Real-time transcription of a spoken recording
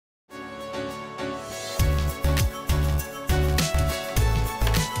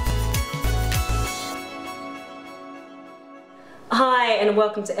and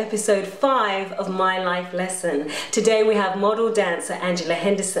welcome to episode 5 of My Life Lesson. Today we have model dancer Angela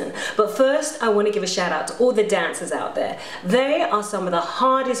Henderson. But first I want to give a shout out to all the dancers out there. They are some of the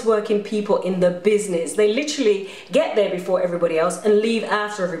hardest working people in the business. They literally get there before everybody else and leave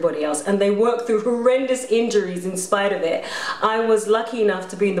after everybody else, and they work through horrendous injuries in spite of it. I was lucky enough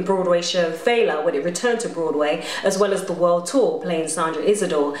to be in the Broadway show Fela when it returned to Broadway, as well as the world tour playing Sandra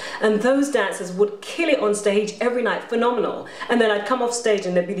Isidore, and those dancers would kill it on stage every night, phenomenal. And then I'd come off stage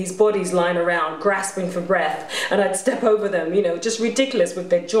and there'd be these bodies lying around grasping for breath, and I'd step over them, you know, just ridiculous with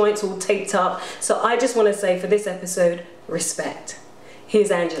their joints all taped up. So I just want to say for this episode, respect.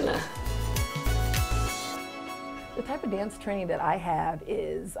 Here's Angela. The type of dance training that I have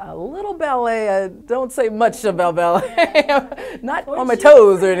is a little ballet. I don't say much about ballet. Not point on my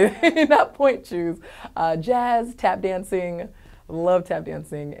toes or anything, not point shoes. Jazz, tap dancing, love tap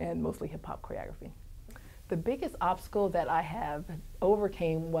dancing, and mostly hip hop choreography. The biggest obstacle that I have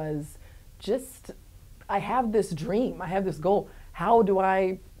overcame was just, I have this dream, I have this goal. How do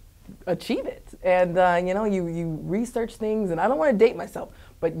I achieve it? And you know, you research things, and I don't want to date myself,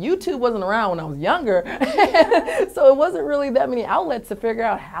 but YouTube wasn't around when I was younger, so it wasn't really that many outlets to figure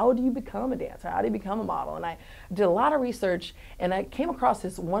out how do you become a dancer, how do you become a model. And I did a lot of research, and I came across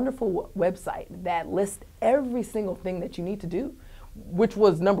this wonderful website that lists every single thing that you need to do, which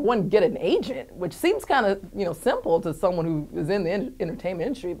was number one, get an agent, which seems kind of, you know, simple to someone who is in the entertainment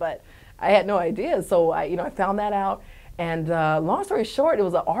industry, but I had no idea. So I found that out, and long story short, it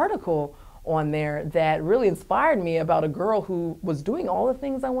was an article on there that really inspired me about a girl who was doing all the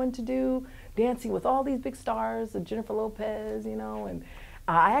things I wanted to do, dancing with all these big stars, Jennifer Lopez, you know, and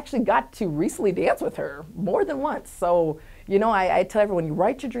I actually got to recently dance with her more than once. So, you know, I tell everyone, you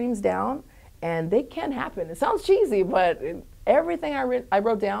write your dreams down, and they can happen. It sounds cheesy, but everything I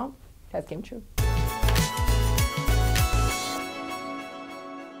wrote down has came true.